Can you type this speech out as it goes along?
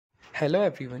Hello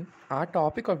everyone. Our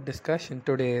topic of discussion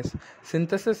today is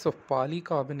synthesis of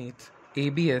polycarbonates,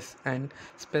 ABS, and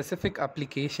specific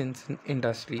applications in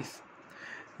industries.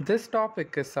 This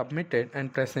topic is submitted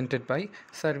and presented by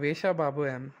Sarvesha Babu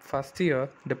M, first year,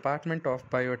 Department of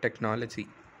Biotechnology.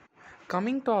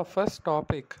 Coming to our first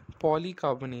topic,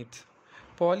 polycarbonates.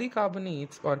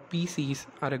 Polycarbonates or PCs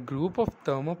are a group of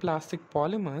thermoplastic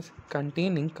polymers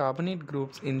containing carbonate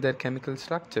groups in their chemical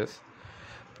structures.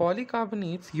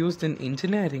 Polycarbonates used in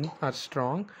engineering are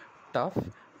strong, tough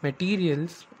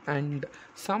materials and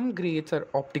some grades are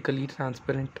optically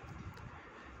transparent.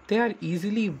 They are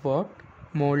easily worked,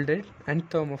 molded and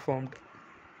thermoformed.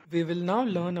 We will now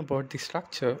learn about the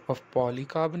structure of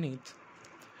polycarbonates.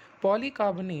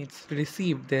 Polycarbonates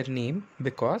received their name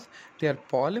because they are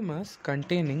polymers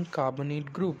containing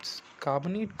carbonate groups.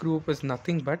 Carbonate group is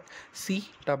nothing but C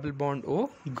double bond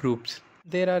O groups.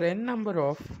 There are n number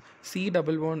of C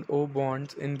double bond O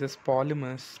bonds in this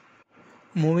polymers.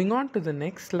 Moving on to the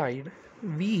next slide,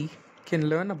 we can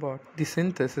learn about the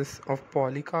synthesis of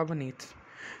polycarbonates.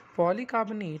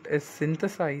 Polycarbonate is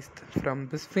synthesized from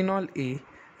bisphenol A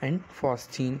and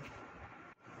phosgene.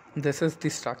 This is the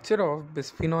structure of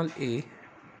bisphenol A.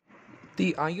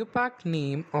 The IUPAC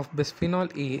name of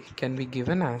bisphenol A can be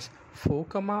given as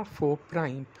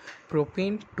 4,4'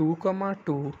 propane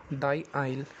 2,2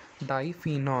 diaryl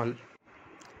diphenol.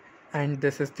 And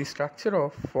this is the structure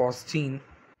of phosgene.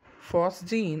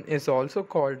 Phosgene is also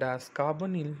called as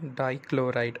carbonyl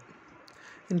dichloride.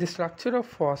 In the structure of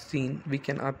phosgene, we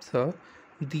can observe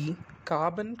the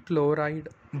carbon chloride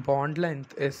bond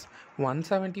length is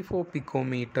 174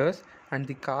 picometers and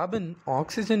the carbon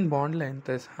oxygen bond length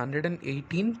is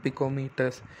 118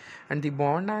 picometers and the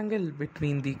bond angle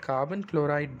between the carbon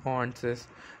chloride bonds is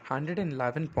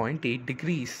 111.8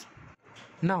 degrees.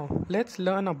 Now let's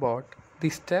learn about the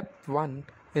step 1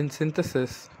 in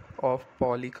synthesis of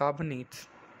polycarbonates.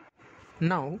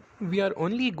 Now we are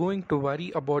only going to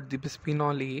worry about the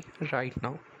bisphenol A right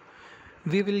now.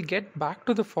 We will get back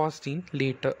to the phosgene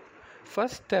later.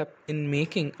 First step in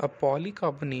making a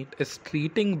polycarbonate is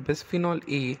treating bisphenol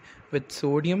A with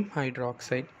sodium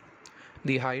hydroxide.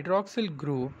 The hydroxyl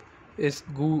group is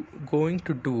going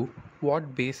to do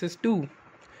what bases do.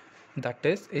 That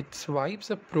is, it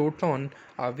swipes a proton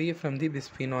away from the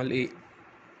bisphenol A.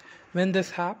 When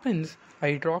this happens,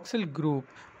 hydroxyl group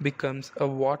becomes a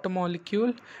water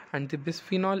molecule and the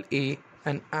bisphenol A,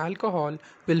 an alcohol,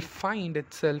 will find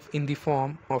itself in the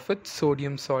form of its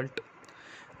sodium salt.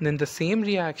 Then the same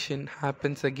reaction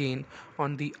happens again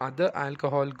on the other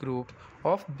alcohol group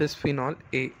of bisphenol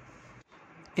A.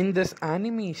 In this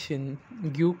animation,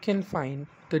 you can find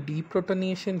the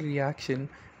deprotonation reaction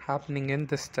happening in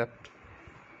this step.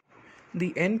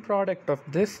 The end product of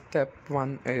this step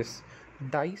 1 is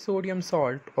disodium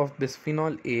salt of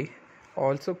bisphenol A,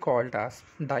 also called as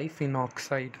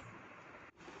diphenoxide.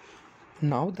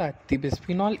 Now that the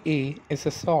bisphenol A is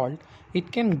a salt,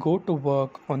 it can go to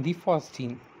work on the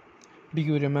phosgene. Do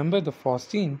you remember the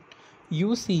phosgene?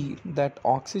 You see that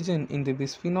oxygen in the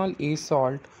bisphenol A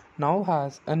salt now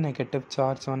has a negative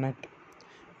charge on it.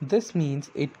 This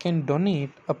means it can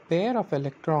donate a pair of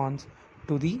electrons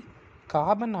to the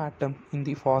carbon atom in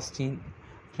the phosgene.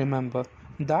 Remember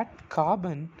that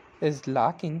carbon is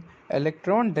lacking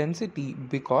electron density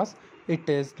because it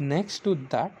is next to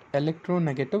that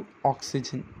electronegative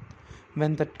oxygen.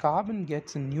 When that carbon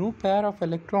gets a new pair of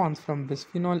electrons from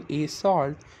bisphenol A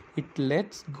salt, it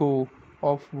lets go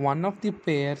of one of the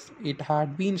pairs it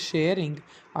had been sharing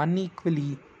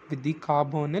unequally with the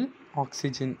carbonyl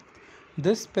oxygen.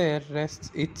 This pair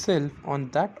rests itself on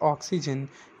that oxygen,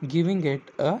 giving it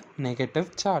a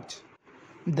negative charge.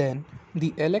 Then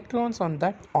the electrons on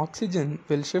that oxygen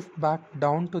will shift back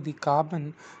down to the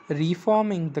carbon,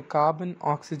 reforming the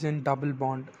carbon-oxygen double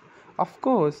bond. Of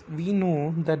course, we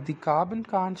know that the carbon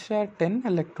can't share 10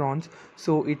 electrons,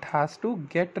 so it has to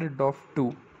get rid of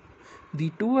 2.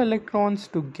 The 2 electrons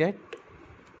to get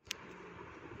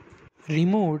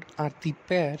removed are the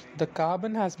pair the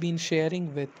carbon has been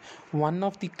sharing with one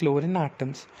of the chlorine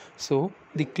atoms. So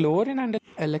the chlorine and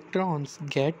electrons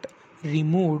get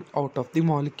removed out of the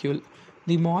molecule.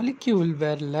 The molecule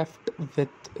we're left with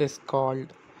is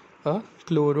called a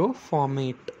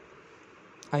chloroformate.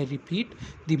 I repeat,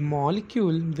 the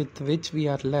molecule with which we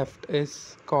are left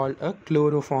is called a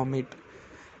chloroformate.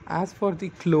 As for the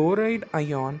chloride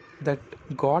ion that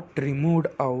got removed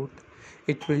out,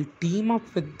 it will team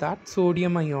up with that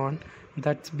sodium ion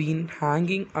that's been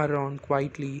hanging around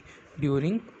quietly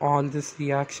during all these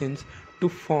reactions to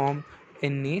form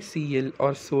NaCl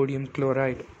or sodium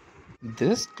chloride.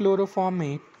 This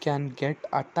chloroformate can get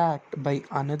attacked by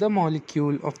another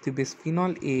molecule of the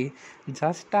bisphenol A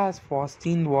just as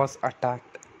phosphine was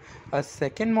attacked. A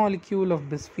second molecule of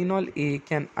bisphenol A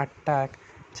can attack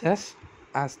just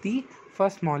as the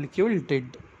first molecule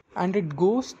did. And it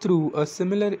goes through a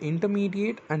similar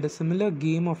intermediate and a similar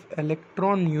game of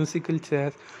electron musical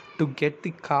chairs to get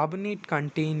the carbonate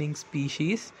containing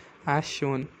species as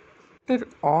shown. After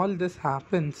all this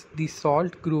happens, the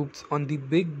salt groups on the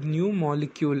big new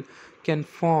molecule can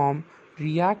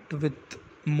react with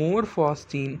more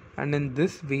phosphine, and in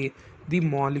this way the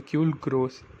molecule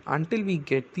grows until we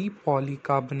get the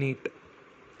polycarbonate.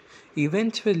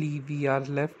 Eventually we are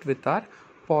left with our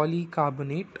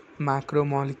polycarbonate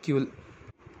macromolecule.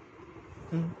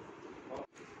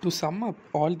 To sum up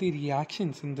all the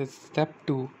reactions in this step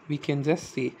 2, we can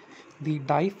just say the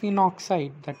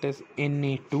diphenoxide, that is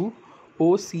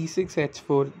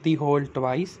Na2OC6H4 the whole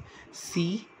twice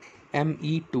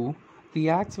CME2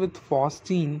 reacts with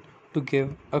phosphine to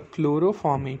give a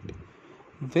chloroformate,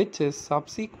 which is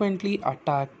subsequently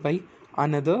attacked by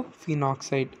another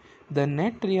phenoxide. The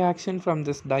net reaction from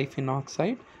this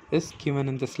diphenoxide is given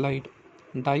in the slide.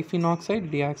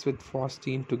 Diphenoxide reacts with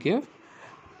phosphine to give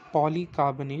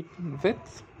polycarbonate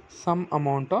with some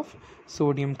amount of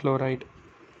sodium chloride.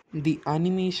 The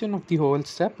animation of the whole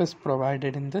step is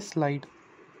provided in this slide.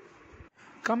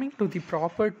 Coming to the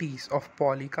properties of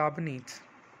polycarbonates.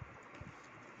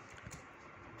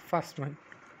 First one,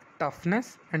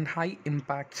 toughness and high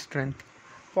impact strength.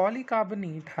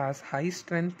 Polycarbonate has high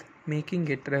strength, making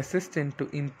it resistant to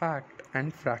impact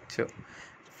and fracture,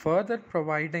 further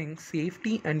providing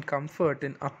safety and comfort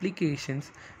in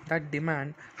applications that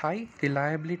demand high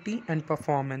reliability and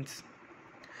performance.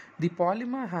 The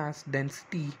polymer has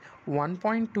density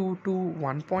 1.2 to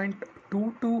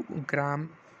 1.22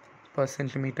 gram per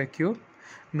centimeter cube,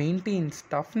 maintains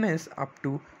toughness up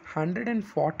to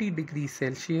 140 degrees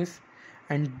Celsius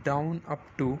and down up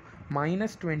to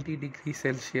minus 20 degrees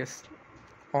Celsius.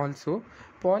 Also,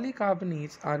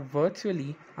 polycarbonates are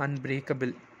virtually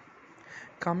unbreakable.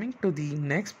 Coming to the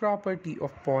next property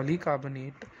of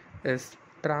polycarbonate is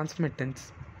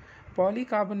transmittance.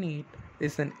 Polycarbonate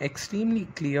is an extremely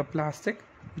clear plastic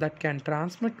that can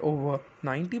transmit over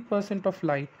 90% of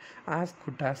light as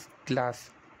good as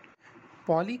glass.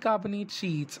 Polycarbonate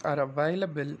sheets are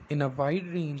available in a wide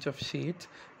range of shades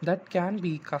that can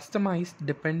be customized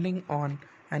depending on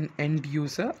an end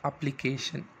user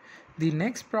application. The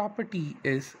next property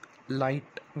is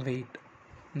lightweight.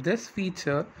 This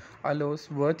feature allows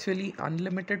virtually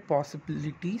unlimited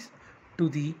possibilities to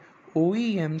the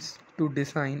OEMs to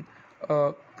design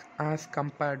as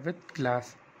compared with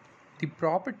glass. The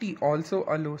property also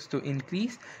allows to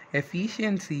increase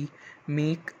efficiency,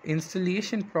 make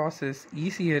installation process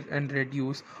easier and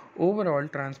reduce overall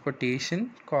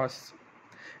transportation costs.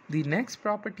 The next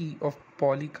property of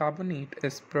polycarbonate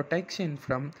is protection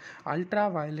from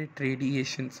ultraviolet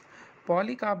radiations.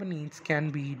 Polycarbonates can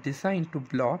be designed to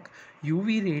block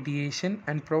UV radiation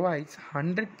and provides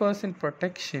 100%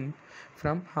 protection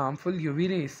from harmful UV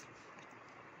rays.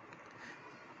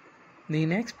 The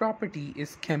next property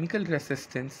is chemical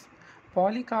resistance.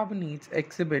 Polycarbonates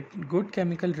exhibit good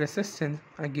chemical resistance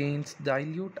against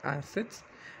dilute acids,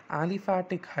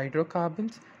 aliphatic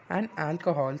hydrocarbons, and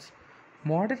alcohols,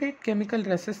 moderate chemical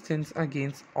resistance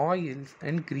against oils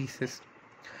and greases.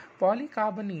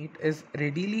 Polycarbonate is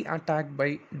readily attacked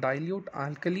by dilute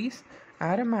alkalis,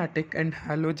 aromatic and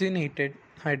halogenated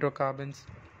hydrocarbons.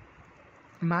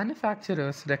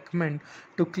 Manufacturers recommend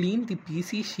to clean the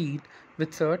PC sheet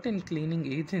with certain cleaning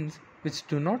agents which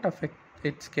do not affect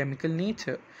its chemical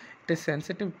nature. It is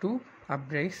sensitive to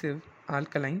abrasive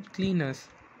alkaline cleaners.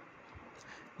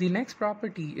 The next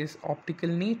property is optical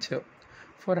nature.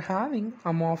 For having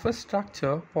amorphous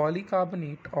structure,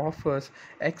 polycarbonate offers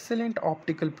excellent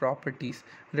optical properties.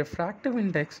 Refractive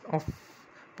index of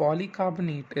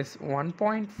polycarbonate is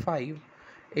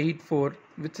 1.584,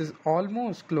 which is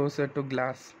almost closer to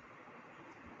glass.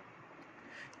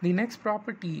 The next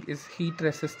property is heat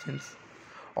resistance.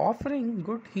 Offering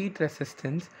good heat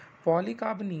resistance,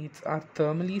 polycarbonates are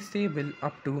thermally stable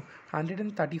up to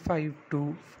 135 to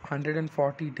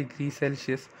 140 degrees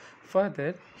Celsius.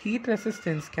 Further, heat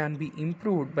resistance can be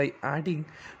improved by adding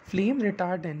flame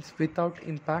retardants without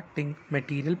impacting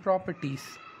material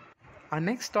properties. Our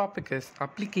next topic is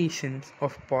applications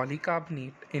of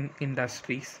polycarbonate in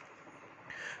industries.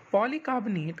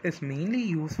 Polycarbonate is mainly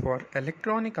used for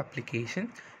electronic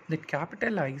applications that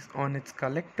capitalize on its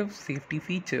collective safety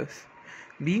features.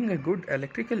 Being a good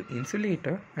electrical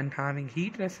insulator and having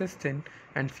heat resistant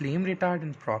and flame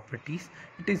retardant properties,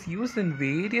 it is used in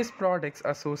various products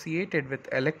associated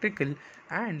with electrical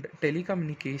and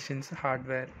telecommunications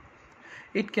hardware.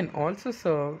 It can also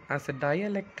serve as a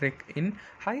dielectric in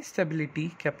high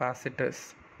stability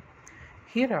capacitors.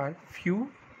 Here are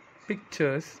few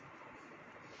pictures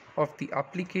of the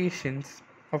applications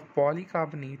of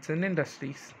polycarbonates in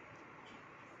industries.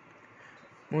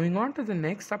 Moving on to the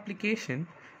next application,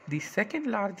 the second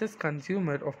largest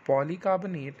consumer of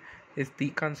polycarbonate is the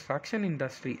construction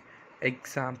industry.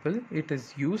 Example, it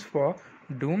is used for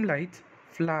dome lights,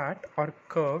 flat or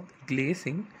curved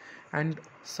glazing, and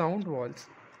sound walls,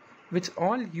 which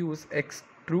all use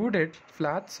extruded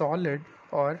flat solid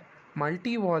or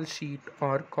multi-wall sheet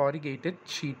or corrugated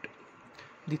sheet.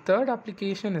 The third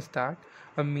application is that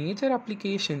a major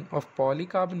application of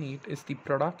polycarbonate is the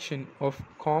production of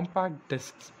compact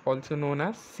discs, also known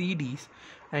as CDs,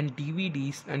 and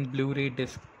DVDs and Blu-ray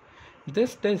discs.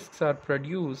 These discs are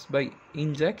produced by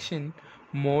injection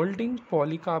molding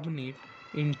polycarbonate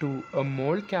into a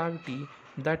mold cavity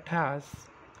that has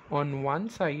on one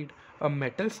side a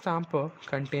metal stamper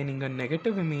containing a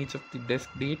negative image of the disc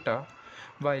data,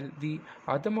 while the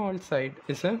other mold side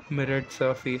is a mirrored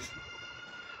surface.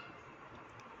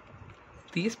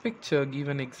 These pictures give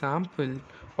an example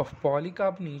of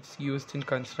polycarbonates used in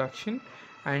construction,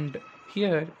 and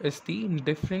here is the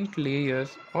different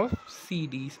layers of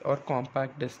CDs or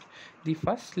compact disc. The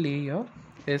first layer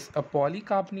is a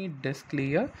polycarbonate disc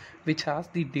layer which has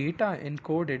the data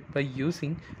encoded by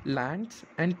using lands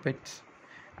and pits,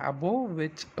 above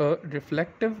which a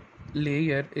reflective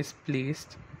layer is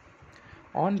placed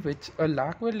on which a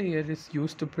lacquer layer is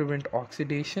used to prevent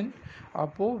oxidation,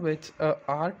 above which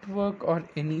artwork or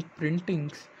any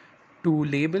printings to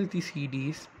label the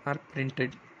CDs are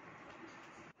printed.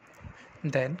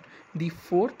 Then the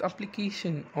fourth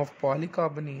application of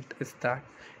polycarbonate is that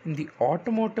in the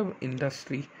automotive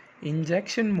industry,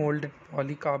 injection molded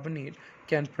polycarbonate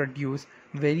can produce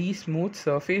very smooth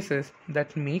surfaces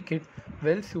that make it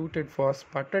well suited for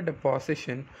sputter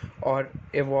deposition or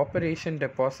evaporation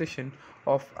deposition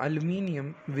of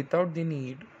aluminium without the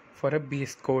need for a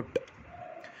base coat.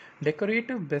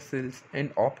 Decorative bezels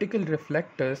and optical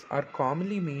reflectors are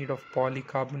commonly made of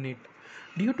polycarbonate.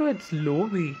 Due to its low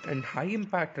weight and high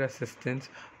impact resistance,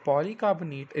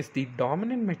 polycarbonate is the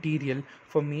dominant material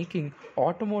for making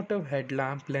automotive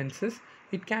headlamp lenses.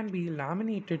 It can be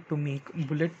laminated to make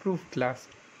bulletproof glass,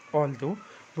 although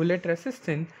bullet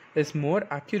resistant is more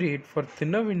accurate for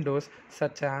thinner windows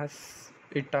such as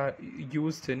it are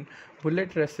used in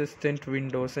bullet resistant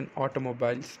windows in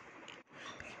automobiles.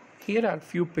 Here are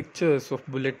few pictures of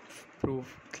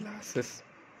bulletproof glasses.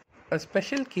 A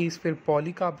special case where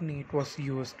polycarbonate was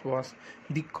used was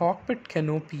the cockpit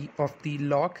canopy of the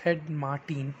Lockheed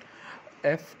Martin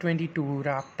F-22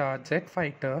 Raptor jet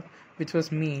fighter, which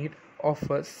was made of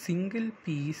a single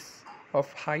piece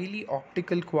of highly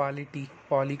optical quality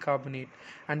polycarbonate,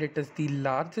 and it is the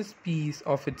largest piece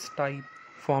of its type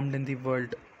formed in the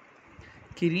world.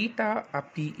 Kereta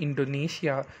Api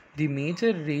Indonesia, the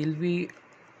major railway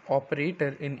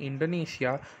operator in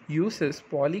Indonesia, uses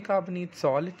polycarbonate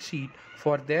solid sheet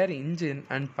for their engine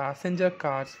and passenger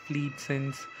cars fleet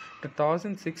since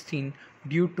 2016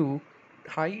 due to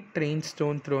high train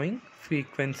stone throwing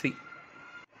frequency.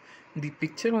 The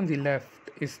picture on the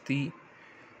left is the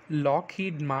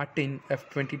Lockheed Martin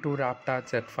F-22 Raptor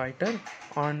jet fighter,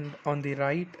 and on the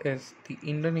right is the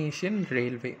Indonesian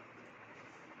railway.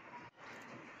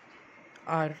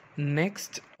 Our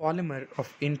next polymer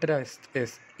of interest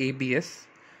is ABS,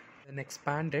 then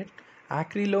expanded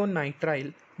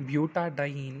acrylonitrile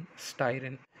butadiene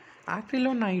styrene.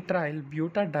 Acrylonitrile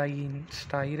butadiene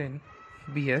styrene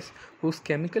ABS, whose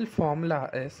chemical formula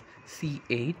is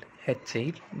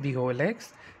C8H8 the whole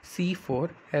X,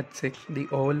 C4H6 the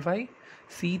whole Y,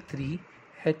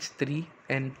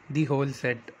 C3H3N the whole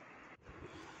Z.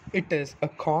 It is a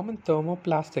common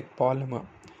thermoplastic polymer.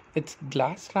 Its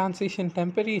glass transition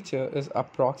temperature is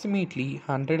approximately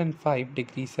 105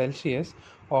 degrees Celsius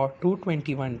or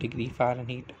 221 degrees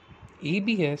Fahrenheit.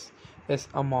 ABS is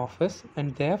amorphous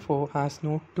and therefore has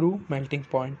no true melting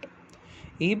point.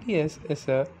 ABS is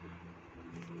a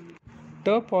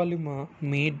terpolymer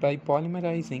made by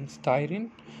polymerizing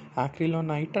styrene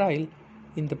acrylonitrile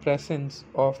in the presence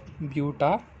of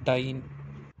butadiene.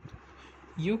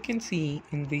 You can see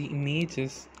in the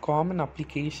images common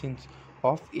applications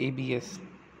of ABS.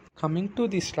 Coming to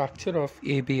the structure of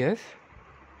ABS,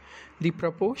 The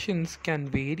proportions can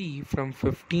vary from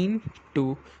 15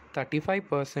 to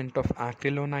 35% of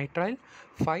acrylonitrile,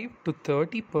 5 to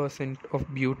 30% of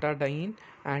butadiene,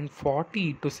 and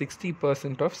 40 to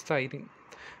 60% of styrene.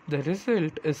 The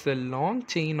result is a long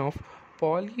chain of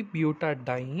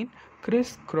polybutadiene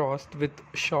crisscrossed with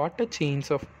shorter chains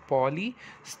of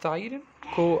polystyrene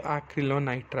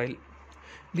coacrylonitrile.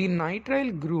 The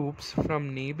nitrile groups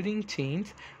from neighboring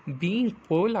chains, being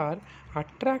polar,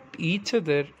 attract each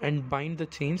other and bind the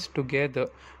chains together,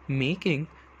 making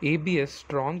ABS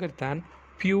stronger than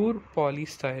pure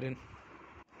polystyrene.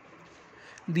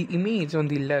 The image on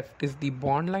the left is the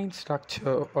bond line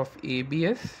structure of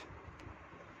ABS.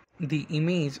 The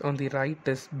image on the right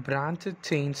is branched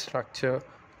chain structure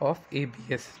of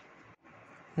ABS.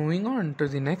 Moving on to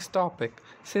the next topic,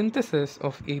 synthesis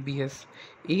of ABS.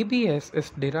 ABS is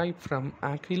derived from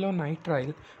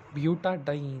acrylonitrile,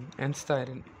 butadiene, and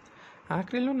styrene.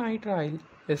 Acrylonitrile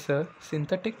is a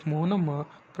synthetic monomer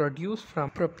produced from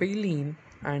propylene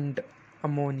and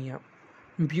ammonia.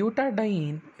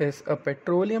 Butadiene is a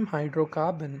petroleum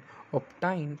hydrocarbon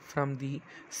obtained from the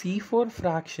C4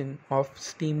 fraction of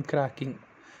steam cracking.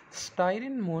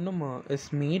 Styrene monomer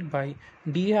is made by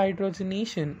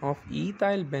dehydrogenation of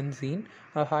ethyl benzene,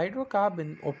 a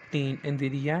hydrocarbon obtained in the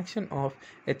reaction of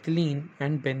ethylene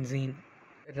and benzene.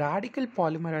 Radical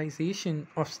polymerization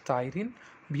of styrene,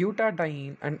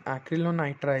 butadiene, and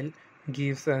acrylonitrile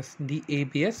gives us the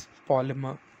ABS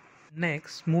polymer.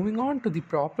 Next, moving on to the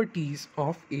properties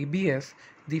of ABS,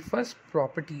 the first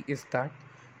property is that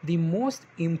the most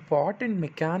important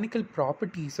mechanical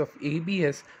properties of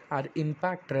ABS are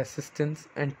impact resistance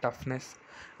and toughness.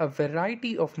 A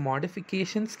variety of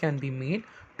modifications can be made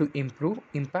to improve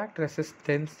impact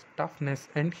resistance, toughness,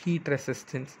 and heat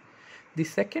resistance. The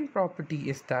second property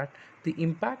is that the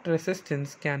impact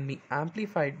resistance can be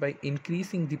amplified by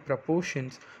increasing the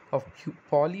proportions of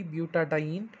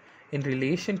polybutadiene in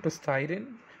relation to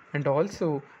styrene and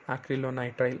also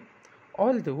acrylonitrile,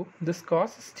 although this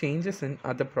causes changes in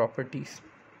other properties.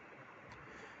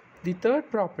 The third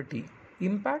property,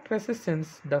 impact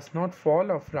resistance does not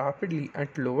fall off rapidly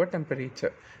at lower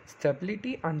temperature.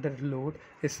 Stability under load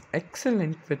is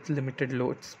excellent with limited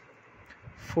loads.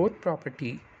 Fourth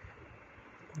property,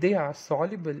 they are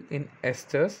soluble in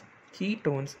esters,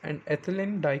 ketones, and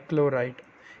ethylene dichloride.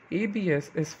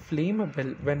 ABS is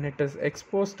flammable when it is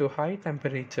exposed to high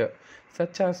temperature,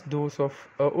 such as those of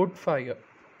a wood fire.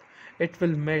 It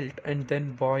will melt and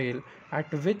then boil,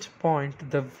 at which point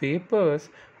the vapors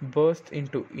burst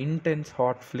into intense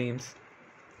hot flames.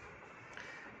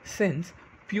 Since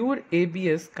pure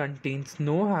ABS contains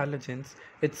no halogens,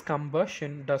 its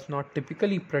combustion does not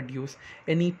typically produce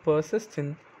any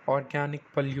persistent organic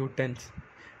pollutants,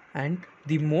 and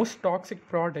the most toxic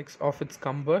products of its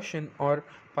combustion or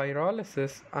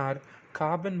pyrolysis are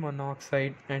carbon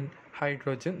monoxide and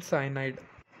hydrogen cyanide.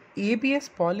 ABS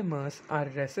polymers are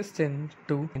resistant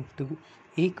to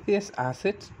aqueous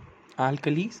acids,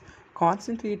 alkalis,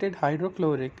 concentrated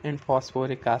hydrochloric and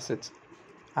phosphoric acids,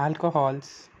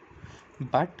 alcohols,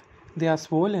 but they are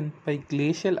swollen by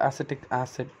glacial acetic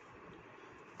acid,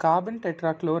 carbon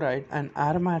tetrachloride, and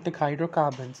aromatic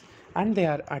hydrocarbons, and they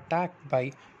are attacked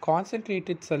by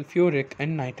concentrated sulfuric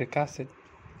and nitric acid.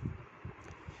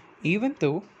 Even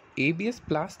though ABS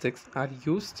plastics are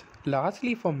used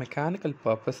largely for mechanical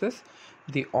purposes,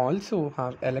 they also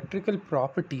have electrical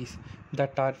properties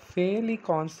that are fairly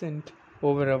constant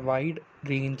over a wide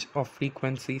range of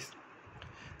frequencies.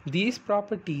 These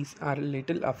properties are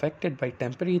little affected by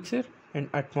temperature and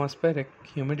atmospheric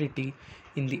humidity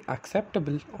in the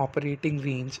acceptable operating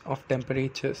range of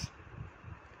temperatures.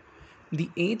 The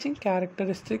aging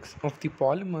characteristics of the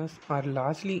polymers are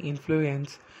largely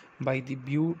influenced by the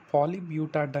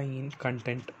polybutadiene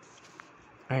content,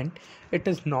 and it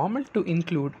is normal to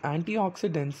include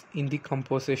antioxidants in the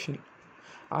composition.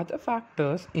 Other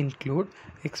factors include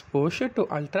exposure to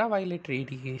ultraviolet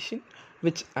radiation,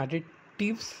 which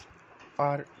additives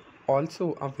are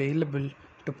also available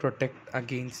to protect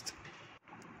against.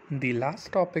 The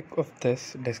last topic of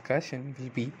this discussion will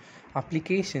be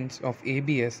applications of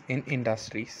ABS in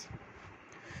industries.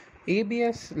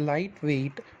 ABS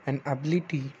lightweight and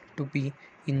ability to be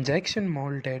injection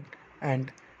molded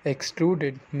and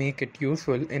extruded make it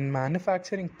useful in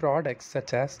manufacturing products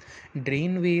such as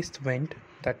drain waste vent,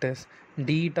 that is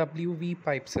DWV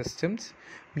pipe systems,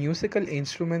 musical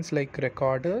instruments like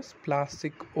recorders,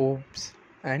 plastic oboes,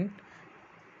 and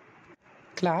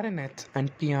clarinets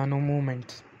and piano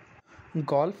movements.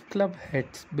 Golf club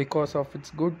heads because of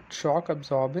its good shock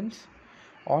absorbance,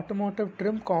 automotive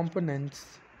trim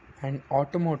components, and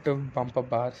automotive bumper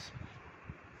bars.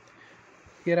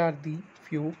 Here are the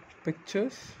few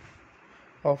pictures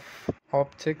of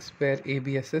objects where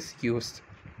ABS is used.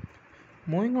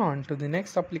 Moving on to the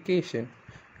next application,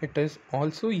 it is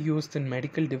also used in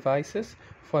medical devices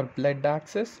for blood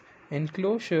access,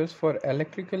 enclosures for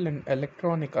electrical and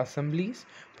electronic assemblies,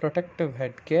 protective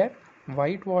headgear,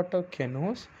 whitewater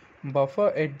canoes,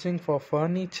 buffer edging for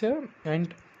furniture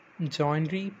and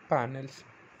joinery panels,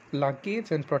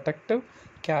 luggage and protective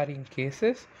carrying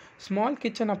cases, small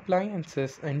kitchen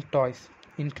appliances and toys,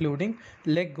 including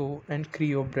Lego and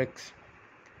Creo bricks.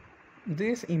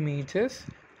 These images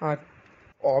are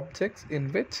objects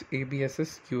in which ABS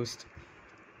is used.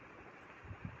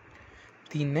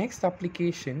 The next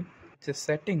application, which is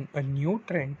setting a new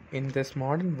trend in this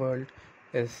modern world,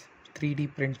 is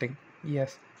 3D printing.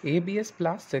 Yes, ABS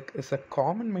plastic is a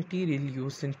common material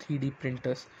used in 3D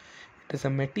printers. It is a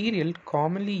material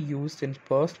commonly used in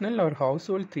personal or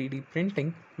household 3D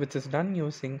printing, which is done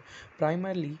using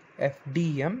primarily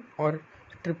FDM or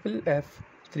triple F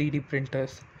 3D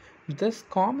printers. This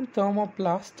common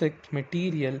thermoplastic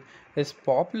material is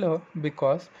popular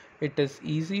because it is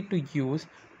easy to use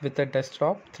with a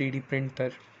desktop 3D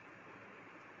printer.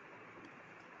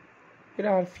 Here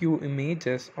are a few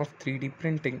images of 3D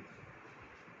printing.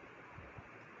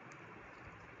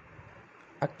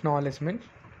 Acknowledgement.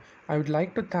 I would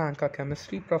like to thank our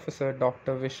chemistry professor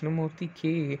Dr. Vishnumurthy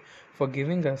K.A. for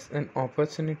giving us an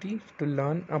opportunity to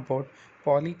learn about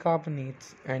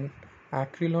polycarbonates and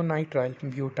acrylonitrile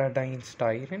butadiene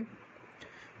styrene.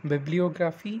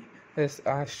 Bibliography is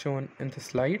as shown in the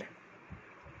slide.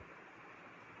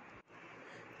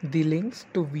 The links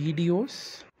to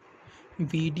videos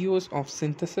of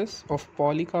synthesis of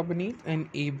polycarbonate and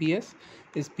ABS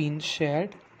is being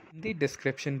shared in the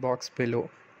description box below,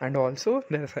 and also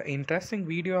there is an interesting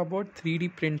video about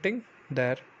 3D printing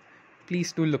there.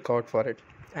 Please do look out for it,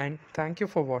 and thank you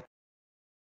for watching.